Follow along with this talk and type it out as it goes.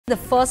The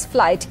first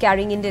flight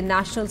carrying Indian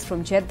nationals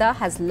from Jeddah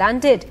has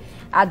landed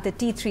at the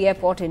T3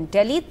 airport in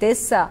Delhi.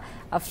 This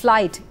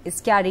flight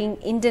is carrying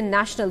Indian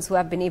nationals who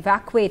have been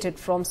evacuated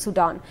from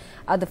Sudan.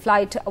 The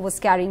flight was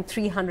carrying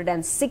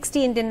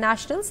 360 Indian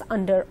nationals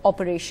under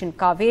Operation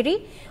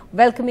Kaveri.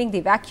 Welcoming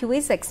the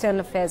evacuees,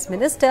 External Affairs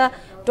Minister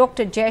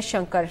Dr.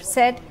 Jaishakar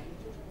said,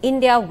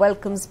 India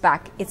welcomes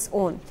back its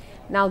own.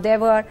 Now,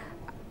 there are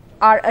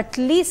at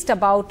least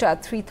about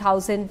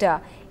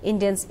 3,000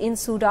 Indians in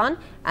Sudan,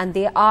 and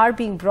they are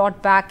being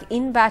brought back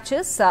in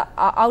batches.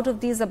 Out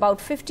of these,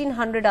 about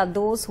 1,500 are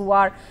those who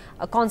are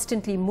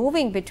constantly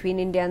moving between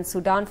India and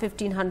Sudan.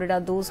 1,500 are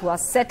those who are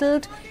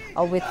settled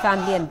with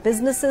family and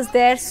businesses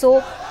there.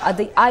 So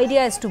the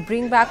idea is to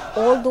bring back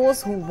all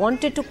those who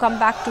wanted to come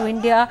back to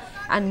India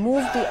and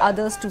move the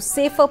others to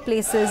safer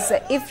places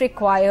if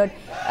required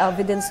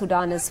within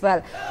Sudan as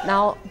well.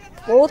 Now,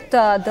 both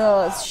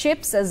the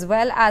ships as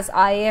well as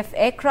IAF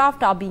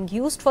aircraft are being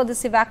used for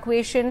this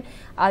evacuation.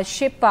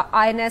 Ship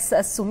INS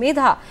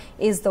Sumedha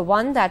is the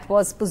one that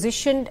was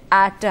positioned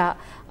at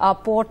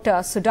Port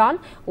Sudan,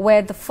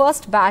 where the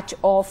first batch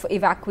of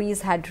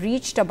evacuees had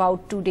reached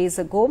about 2 days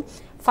ago,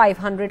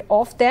 500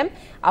 of them,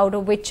 out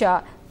of which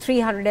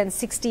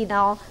 360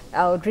 now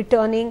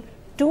returning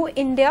to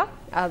India,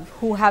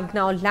 who have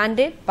now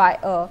landed by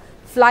a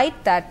flight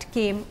that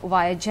came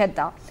via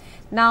Jeddah.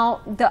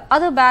 Now, the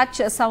other batch,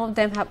 some of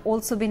them have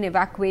also been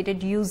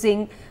evacuated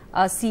using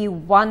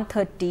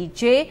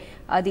C-130J,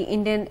 the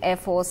Indian Air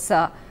Force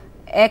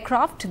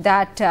aircraft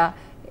that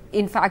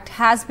in fact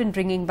has been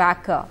bringing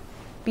back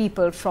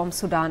people from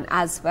Sudan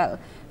as well.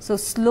 So,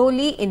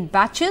 slowly in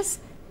batches,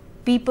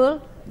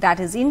 people,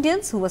 that is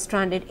Indians who were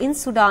stranded in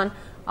Sudan,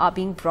 are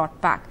being brought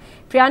back.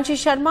 Priyanshi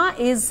Sharma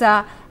is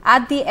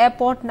at the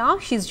airport now.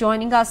 She's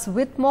joining us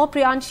with more.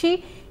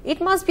 Priyanshi, it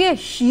must be a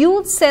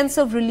huge sense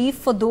of relief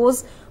for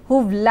those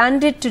who've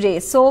landed today.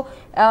 So,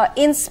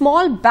 in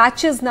small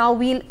batches now,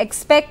 we'll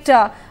expect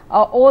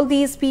all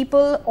these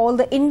people, all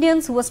the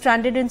Indians who were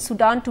stranded in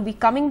Sudan, to be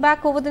coming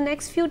back over the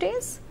next few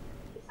days?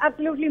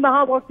 Absolutely,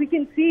 Maha. What we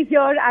can see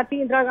here at the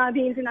Indira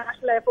Gandhi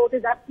International Airport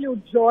is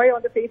absolute joy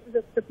on the faces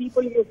of the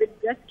people who have been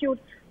rescued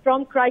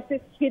from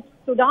crisis-hit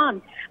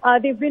Sudan.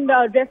 They've been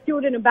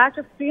rescued in a batch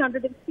of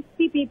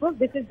 360 people.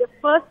 This is the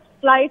first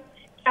flight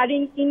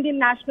carrying Indian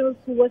nationals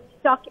who were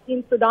stuck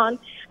in Sudan,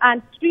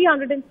 and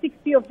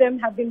 360 of them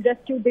have been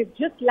rescued. They've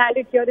just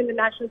landed here in the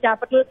national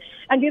capital,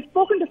 and we've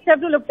spoken to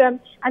several of them,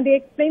 and they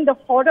explained the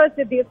horrors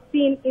that they've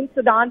seen in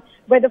Sudan,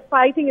 where the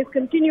fighting is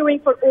continuing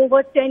for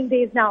over 10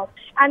 days now.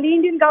 And the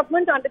Indian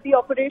government, under the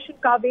Operation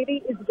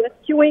Kaveri, is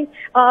rescuing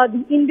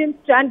the Indians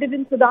stranded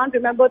in Sudan.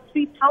 Remember,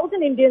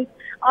 3,000 Indians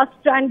are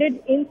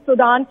stranded in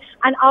Sudan,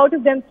 and out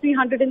of them,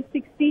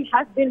 360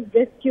 have been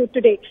rescued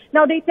today.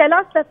 Now, they tell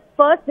us that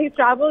first they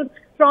traveled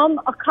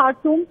from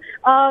Khartoum,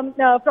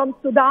 from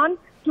Sudan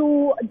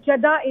to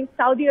Jeddah in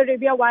Saudi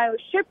Arabia via a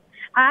ship,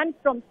 and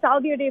from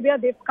Saudi Arabia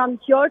they've come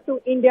here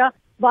to India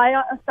via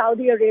a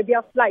Saudi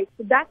Arabia flight.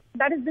 So that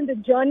has been the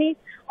journey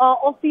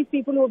of these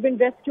people who have been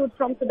rescued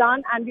from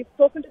Sudan, and we've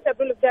spoken to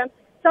several of them.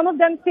 Some of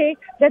them say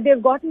that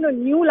they've gotten a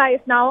new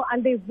life now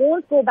and they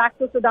won't go back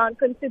to Sudan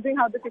considering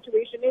how the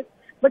situation is.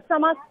 But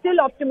some are still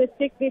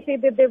optimistic. They say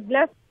that they've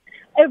left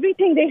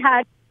everything they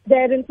had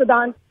there in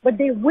Sudan, but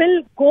they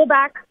will go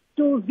back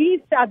to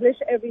re-establish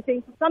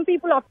everything. So some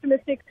people are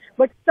optimistic,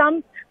 but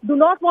some do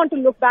not want to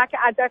look back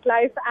at that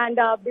life, and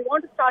they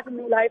want to start a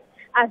new life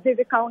as they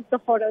recount the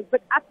horrors.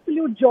 But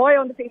absolute joy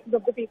on the faces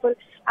of the people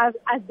as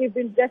they've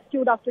been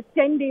rescued after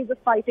 10 days of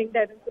fighting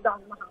there in Sudan.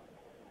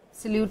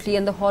 Absolutely,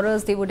 and the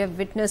horrors they would have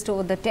witnessed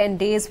over the 10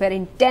 days where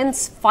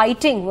intense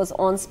fighting was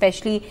on,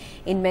 especially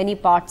in many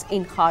parts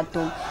in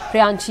Khartoum.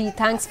 Priyanshi,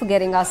 thanks for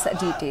getting us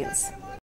details.